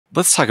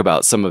Let's talk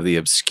about some of the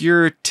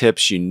obscure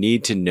tips you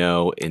need to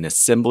know in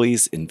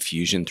assemblies in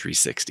Fusion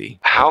 360.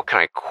 How can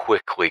I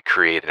quickly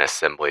create an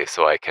assembly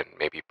so I can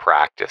maybe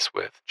practice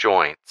with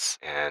joints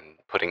and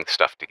putting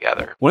stuff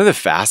together? One of the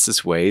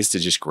fastest ways to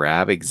just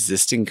grab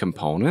existing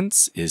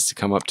components is to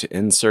come up to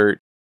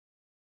Insert,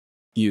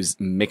 use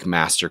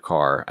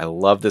McMaster-Carr. I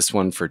love this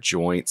one for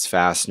joints,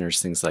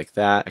 fasteners, things like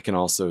that. I can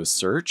also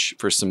search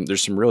for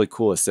there's some really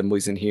cool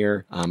assemblies in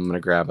here. I'm going to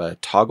grab a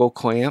toggle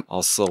clamp.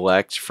 I'll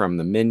select from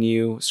the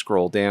menu,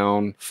 scroll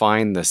down,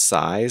 find the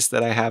size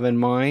that I have in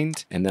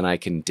mind, and then I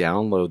can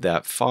download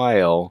that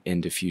file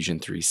into Fusion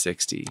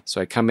 360. So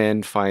I come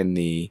in, find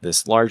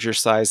this larger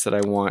size that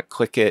I want,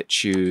 click it,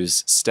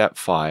 choose Step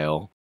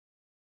File,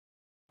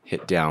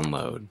 hit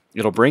download.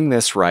 It'll bring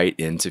this right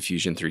into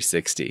Fusion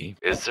 360.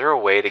 Is there a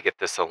way to get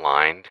this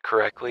aligned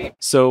correctly?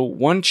 So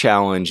one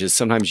challenge is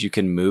sometimes you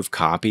can move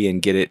copy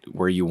and get it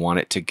where you want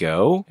it to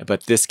go,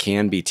 but this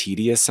can be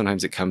tedious.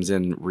 Sometimes it comes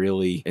in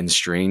really in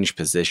strange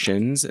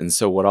positions. And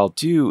so what I'll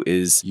do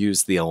is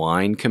use the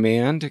align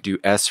command, do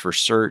S for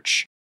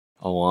search,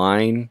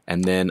 align,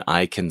 and then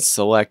I can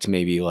select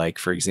maybe, like,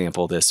 for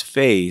example, this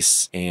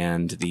face,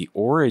 and the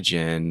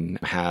origin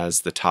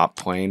has the top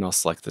plane. I'll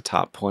select the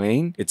top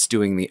plane. It's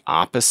doing the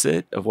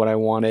opposite of what I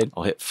wanted.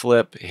 I'll hit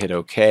flip, hit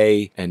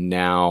OK, and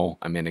now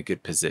I'm in a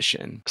good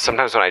position.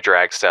 Sometimes when I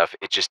drag stuff,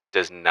 it just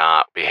does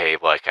not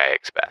behave like I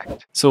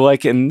expect. So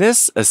like in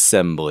this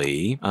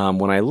assembly,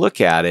 when I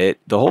look at it,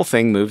 the whole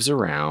thing moves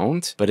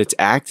around, but it's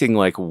acting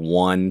like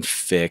one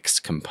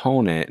fixed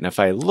component. And if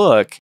I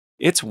look,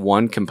 it's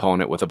one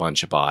component with a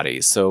bunch of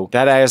bodies. So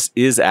that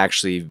is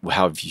actually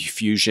how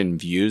Fusion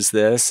views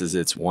this, is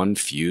it's one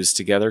fused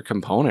together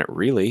component,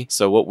 really.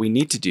 So what we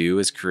need to do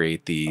is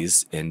create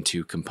these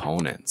into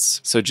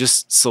components. So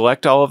just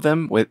select all of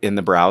them in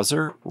the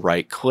browser,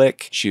 right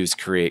click, choose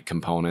create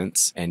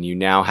components, and you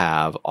now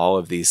have all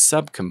of these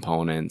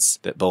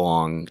subcomponents that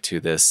belong to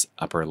this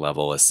upper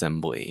level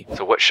assembly.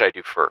 So what should I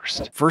do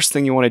first? First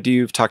thing you want to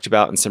do, I've talked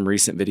about in some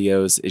recent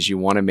videos, is you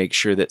want to make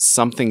sure that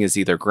something is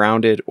either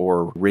grounded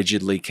or rigidly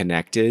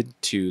connected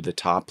to the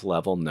top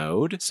level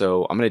node.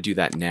 So I'm going to do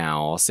that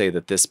now. I'll say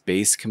that this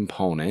base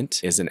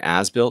component is an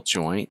as-built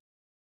joint.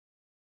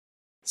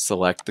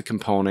 Select the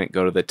component,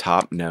 go to the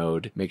top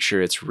node, make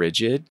sure it's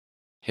rigid,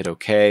 hit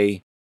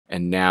OK.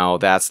 And now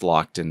that's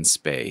locked in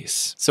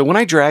space. So when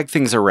I drag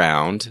things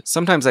around,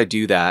 sometimes I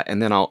do that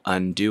and then I'll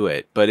undo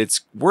it. But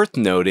it's worth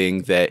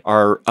noting that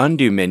our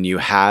undo menu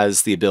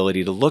has the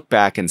ability to look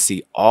back and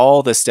see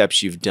all the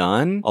steps you've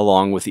done,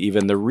 along with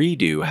even the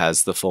redo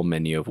has the full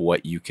menu of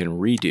what you can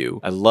redo.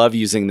 I love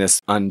using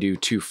this undo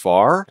too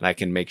far, and I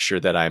can make sure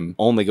that I'm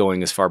only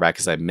going as far back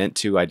as I meant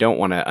to. I don't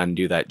want to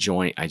undo that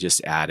joint I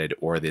just added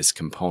or this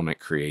component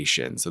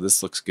creation. So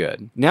this looks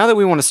good. Now that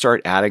we want to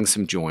start adding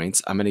some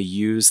joints, I'm going to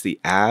use the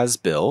as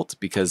built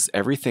because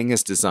everything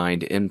is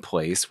designed in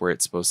place where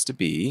it's supposed to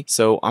be.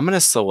 So I'm going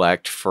to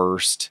select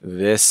first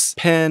this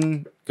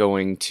pin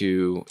going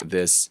to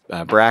this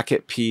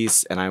bracket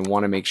piece, and I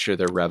want to make sure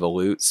the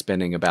Revolute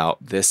spinning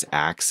about this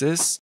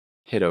axis.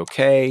 Hit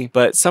OK,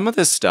 but some of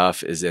this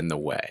stuff is in the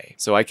way.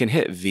 So I can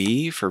hit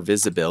V for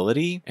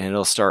visibility and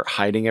it'll start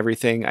hiding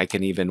everything. I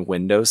can even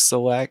Windows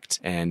select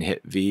and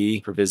hit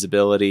V for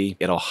visibility.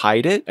 It'll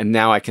hide it, and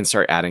now I can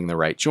start adding the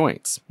right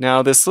joints.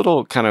 Now this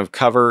little kind of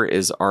cover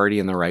is already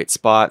in the right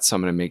spot, so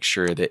I'm going to make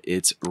sure that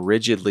it's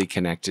rigidly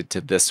connected to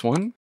this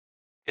one.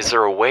 Is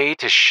there a way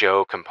to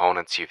show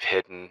components you've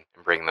hidden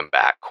and bring them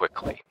back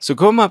quickly? So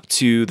come up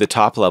to the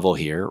top level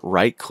here,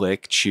 right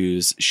click,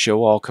 choose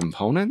show all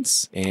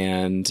components,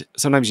 and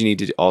sometimes you need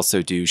to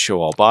also do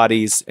show all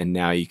bodies, and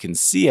now you can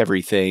see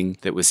everything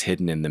that was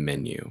hidden in the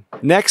menu.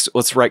 Next,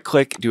 let's right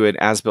click, do an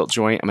as-built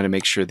joint. I'm going to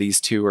make sure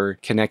these two are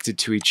connected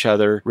to each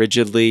other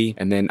rigidly,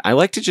 and then I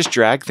like to just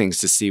drag things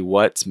to see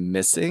what's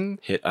missing.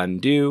 Hit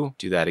undo,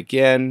 do that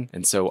again,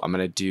 and so I'm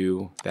going to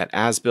do that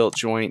as-built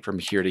joint from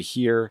here to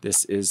here.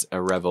 This is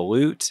a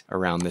Revolute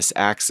around this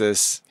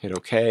axis, hit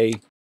OK.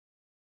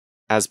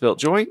 As-built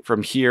joint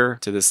from here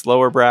to this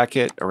lower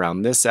bracket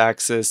around this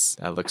axis,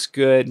 that looks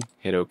good,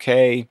 hit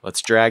OK.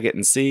 Let's drag it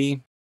and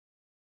see.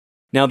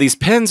 Now these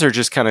pins are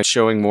just kind of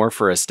showing more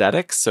for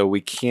aesthetics, so we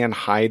can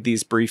hide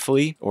these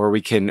briefly, or we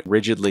can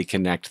rigidly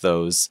connect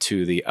those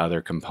to the other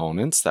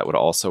components. That would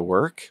also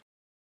work.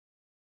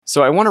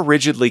 So I want to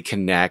rigidly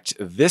connect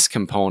this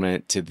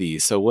component to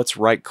these. So let's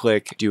right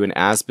click, do an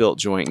as-built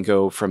joint and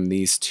go from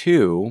these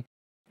two.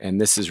 And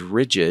this is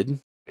rigid.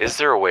 Is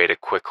there a way to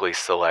quickly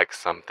select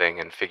something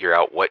and figure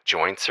out what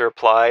joints are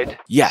applied?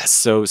 Yes,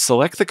 so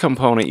select the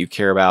component you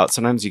care about.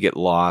 Sometimes you get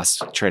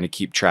lost trying to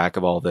keep track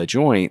of all the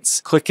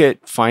joints. Click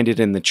it, find it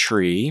in the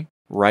tree,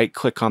 right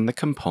click on the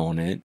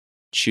component,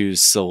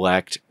 choose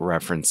select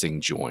referencing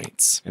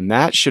joints. And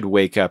that should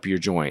wake up your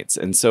joints.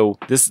 And so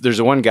there's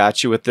a one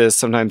gotcha with this.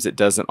 Sometimes it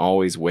doesn't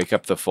always wake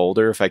up the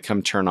folder. If I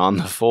come turn on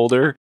the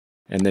folder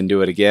and then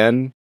do it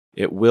again,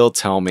 it will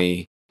tell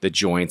me the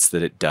joints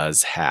that it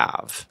does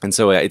have. And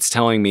so it's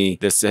telling me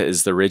this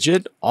is the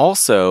rigid.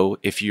 Also,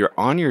 if you're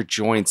on your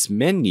joints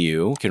menu,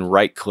 you can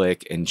right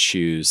click and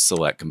choose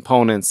select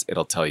components.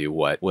 It'll tell you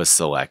what was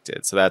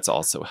selected. So that's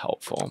also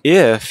helpful.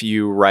 If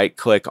you right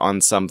click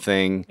on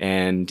something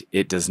and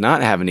it does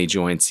not have any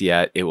joints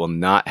yet, it will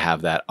not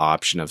have that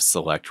option of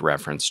select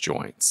reference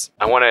joints.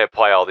 I want to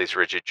apply all these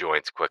rigid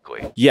joints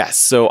quickly. Yes,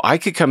 so I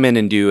could come in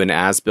and do an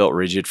as-built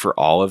rigid for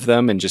all of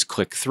them and just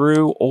click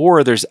through,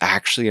 or there's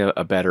actually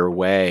a better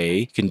way.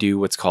 You can do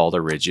what's called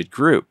a rigid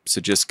group.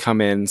 So just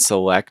come in,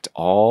 select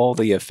all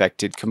the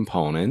affected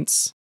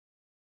components,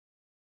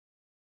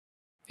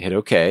 hit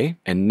OK,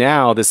 and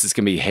now this is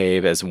going to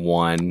behave as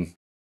one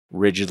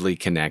rigidly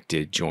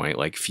connected joint,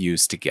 like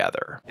fused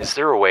together. Is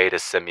there a way to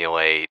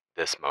simulate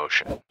this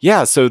motion?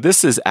 Yeah, so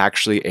this is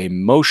actually a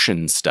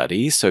motion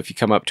study. So if you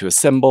come up to a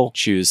symbol,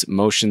 choose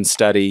motion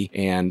study,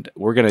 and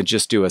we're going to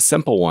just do a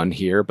simple one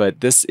here,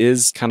 but this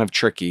is kind of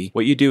tricky.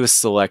 What you do is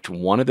select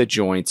one of the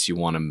joints you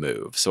want to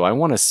move. So I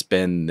want to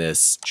spin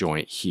this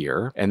joint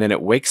here, and then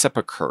it wakes up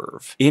a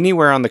curve.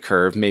 Anywhere on the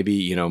curve, maybe,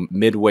 you know,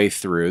 midway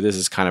through, this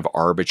is kind of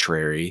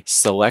arbitrary,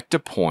 select a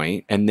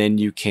point, and then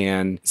you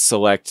can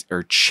select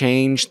or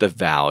change the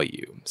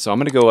value. So I'm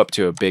going to go up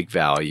to a big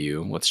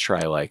value. Let's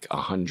try like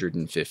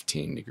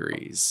 115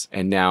 degrees.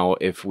 And now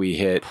if we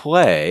hit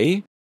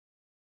play,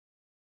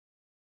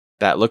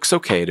 that looks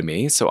okay to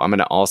me. So I'm going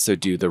to also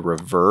do the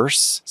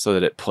reverse so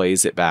that it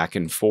plays it back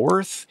and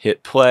forth.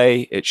 Hit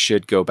play, it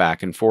should go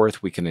back and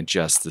forth. We can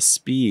adjust the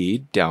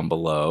speed down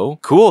below.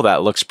 Cool,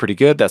 that looks pretty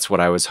good. That's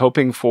what I was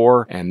hoping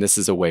for. And this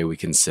is a way we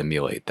can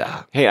simulate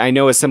that. Hey, I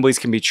know assemblies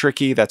can be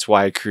tricky. That's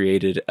why I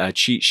created a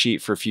cheat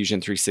sheet for Fusion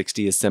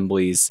 360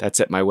 assemblies. That's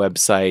at my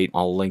website.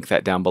 I'll link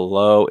that down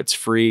below. It's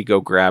free.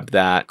 Go grab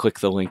that. Click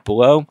the link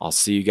below. I'll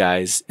see you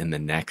guys in the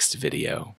next video.